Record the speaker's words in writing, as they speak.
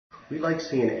We like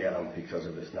seeing Adam because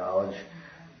of his knowledge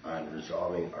on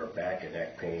resolving our back and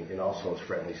neck pain, and also his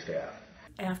friendly staff.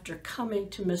 After coming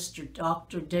to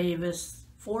Dr. Davis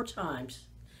 4 times,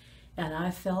 and I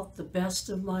felt the best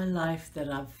of my life that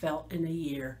I've felt in a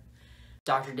year.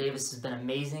 Dr. Davis has been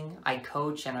amazing. I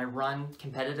coach and I run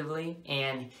competitively,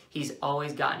 and he's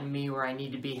always gotten me where I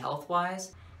need to be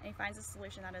health-wise. And he finds a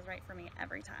solution that is right for me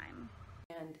every time.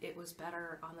 And it was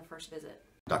better on the first visit.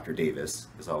 Dr. Davis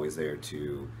is always there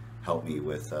to help me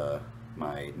with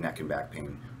my neck and back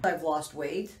pain. I've lost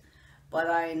weight, but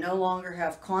I no longer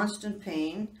have constant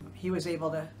pain. He was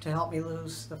able to help me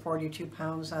lose the 42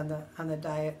 pounds on the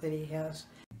diet that he has.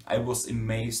 I was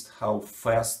amazed how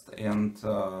fast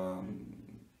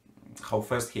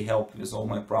he helped with all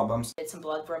my problems. I did some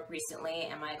blood work recently,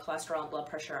 and my cholesterol and blood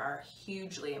pressure are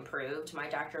hugely improved. My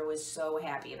doctor was so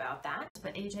happy about that.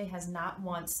 But AJ has not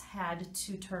once had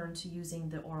to turn to using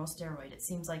the oral steroid. It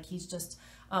seems like he's just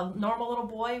a normal little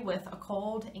boy with a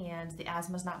cold, and the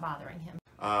asthma's not bothering him.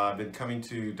 I've been coming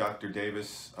to Dr.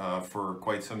 Davis for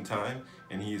quite some time,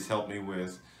 and he's helped me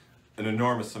with an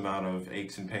enormous amount of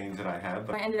aches and pains that I have.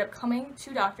 I ended up coming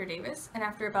to Dr. Davis, and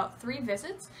after about 3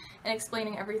 visits and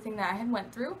explaining everything that I had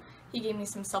went through, he gave me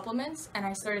some supplements, and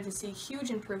I started to see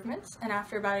huge improvements, and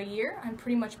after about a year, I'm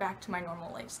pretty much back to my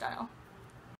normal lifestyle.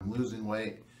 I'm losing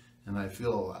weight, and I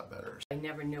feel a lot better. I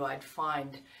never knew I'd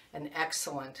find an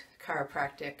excellent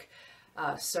chiropractic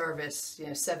service,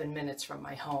 7 minutes from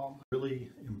my home. Really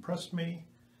impressed me,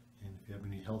 and if you have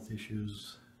any health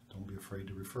issues, don't be afraid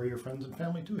to refer your friends and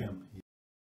family to him.